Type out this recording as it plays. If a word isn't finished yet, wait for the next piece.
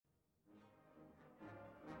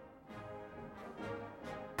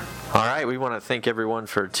All right, we want to thank everyone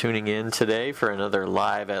for tuning in today for another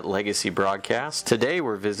Live at Legacy broadcast. Today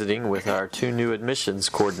we're visiting with our two new admissions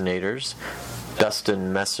coordinators,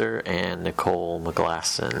 Dustin Messer and Nicole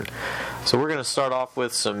McGlasson. So we're going to start off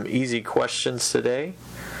with some easy questions today.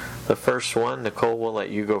 The first one, Nicole, we'll let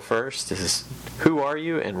you go first, is who are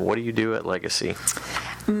you and what do you do at Legacy?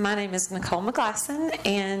 My name is Nicole McGlasson,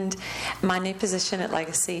 and my new position at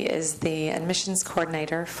Legacy is the admissions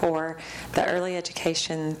coordinator for the early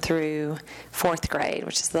education through 4th grade,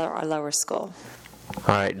 which is our lower school.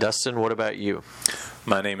 All right, Dustin, what about you?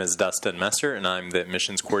 My name is Dustin Messer, and I'm the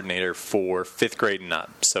admissions coordinator for 5th grade and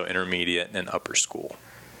up, so intermediate and upper school.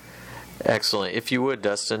 Excellent. If you would,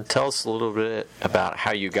 Dustin, tell us a little bit about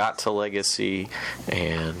how you got to Legacy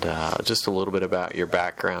and just a little bit about your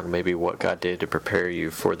background, maybe what God did to prepare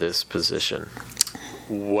you for this position.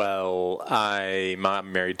 Well,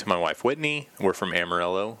 I'm married to my wife, Whitney. We're from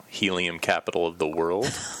Amarillo, helium capital of the world,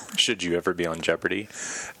 should you ever be on Jeopardy.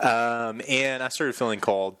 And I started feeling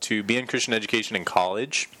called to be in Christian education in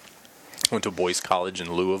college. Went to Boyce College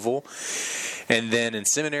in Louisville. And then in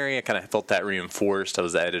seminary, I kind of felt that reinforced. I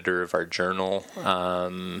was the editor of our journal.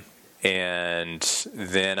 And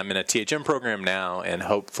then I'm in a THM program now, and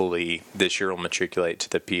hopefully this year I'll matriculate to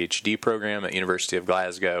the PhD program at University of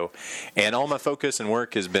Glasgow. And all my focus and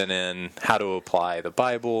work has been in how to apply the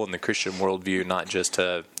Bible and the Christian worldview, not just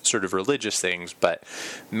to sort of religious things, but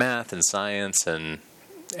math and science and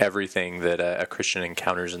everything that a Christian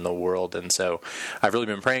encounters in the world. And so I've really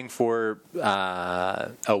been praying for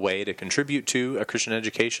a way to contribute to a Christian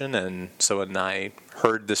education, and so when I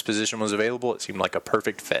heard this position was available, it seemed like a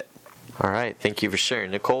perfect fit. All right, thank you for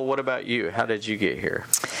sharing. Nicole, what about you? How did you get here?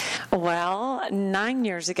 Well, 9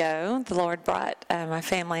 years ago, the Lord brought my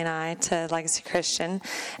family and I to Legacy Christian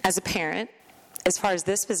as a parent. As far as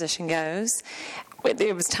this position goes,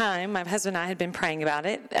 it was time. My husband and I had been praying about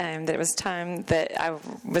it, that it was time that I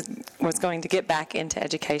was going to get back into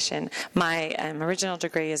education. My original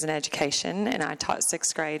degree is in education, and I taught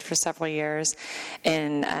 6th grade for several years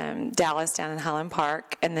in Dallas, down in Highland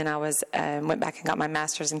Park, and then I went back and got my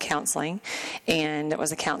master's in counseling, and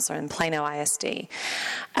was a counselor in Plano ISD.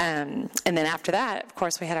 And then after that, of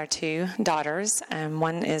course, we had our two daughters.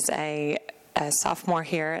 One is a sophomore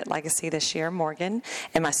here at Legacy this year, Morgan,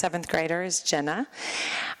 and my 7th grader is Jenna.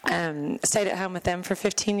 Stayed at home with them for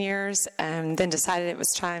 15 years, then decided it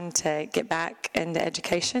was time to get back into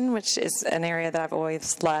education, which is an area that I've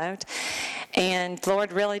always loved. And the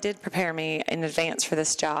Lord really did prepare me in advance for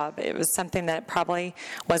this job. It was something that probably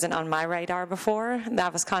wasn't on my radar before that I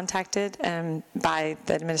was contacted by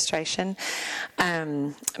the administration.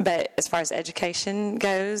 But as far as education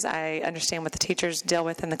goes, I understand what the teachers deal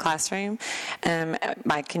with in the classroom.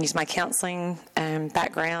 I can use my counseling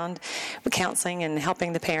background with counseling and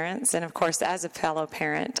helping the parents. And of course, as a fellow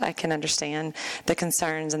parent, I can understand the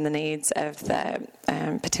concerns and the needs of the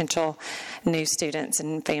potential new students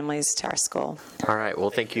and families to our school. All right. Well,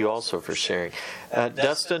 thank you also for sharing.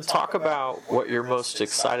 Dustin, talk about what you're most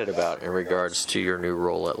excited about in regards to your new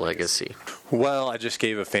role at Legacy. Well, I just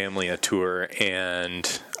gave a family a tour,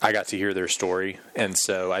 and I got to hear their story. And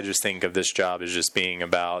so I just think of this job as just being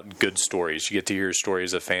about good stories. You get to hear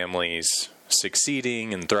stories of families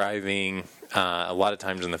succeeding and thriving, a lot of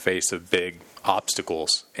times in the face of big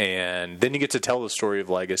obstacles. And then you get to tell the story of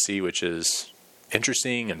Legacy, which is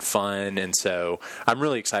interesting and fun, and so I'm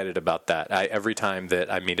really excited about that. Every time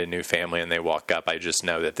that I meet a new family and they walk up, I just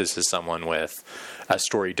know that this is someone with a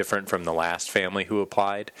story different from the last family who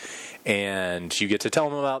applied, and you get to tell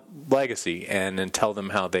them about Legacy and then tell them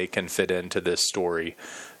how they can fit into this story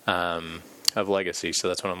of Legacy, so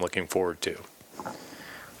that's what I'm looking forward to.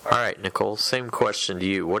 All right, Nicole, same question to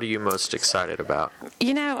you. What are you most excited about?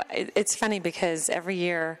 You know, it's funny because every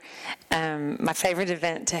year my favorite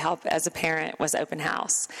event to help as a parent was open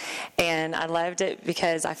house. And I loved it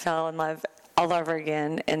because I fell in love all over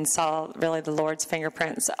again and saw really the Lord's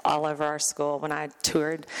fingerprints all over our school when I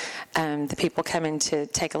toured the people coming to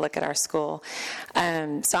take a look at our school.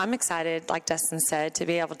 So I'm excited, like Dustin said, to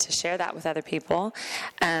be able to share that with other people,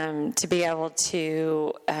 to be able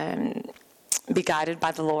to be guided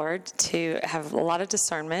by the Lord, to have a lot of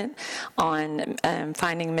discernment on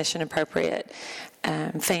finding mission-appropriate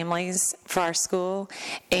families for our school,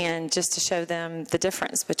 and just to show them the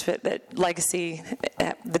difference between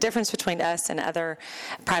the difference between us and other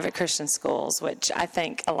private Christian schools, which I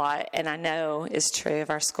think a lot, and I know is true of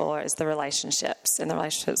our school, is the relationships and the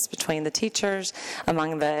relationships between the teachers,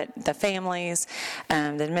 among the families, the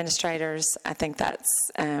administrators. I think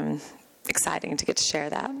that's exciting to get to share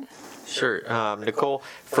that. Sure. Nicole,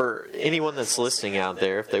 for anyone that's listening out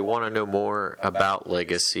there, if they want to know more about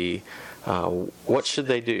Legacy, what should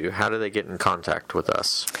they do? How do they get in contact with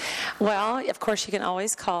us? Well, of course, you can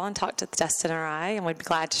always call and talk to Dustin or I, and we'd be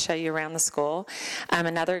glad to show you around the school.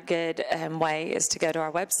 Another good way is to go to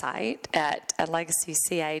our website at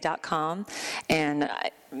legacyca.com, and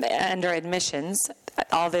under admissions,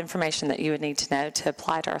 all the information that you would need to know to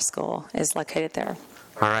apply to our school is located there.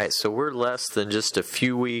 All right, so we're less than just a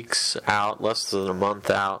few weeks out, less than a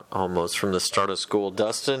month out almost from the start of school.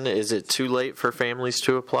 Dustin, is it too late for families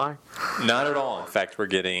to apply? Not at all. In fact, we're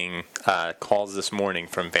getting calls this morning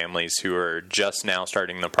from families who are just now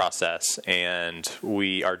starting the process, and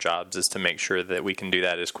our jobs is to make sure that we can do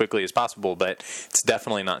that as quickly as possible, but it's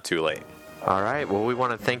definitely not too late. All right, well, we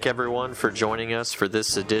want to thank everyone for joining us for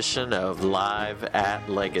this edition of Live at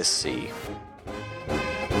Legacy.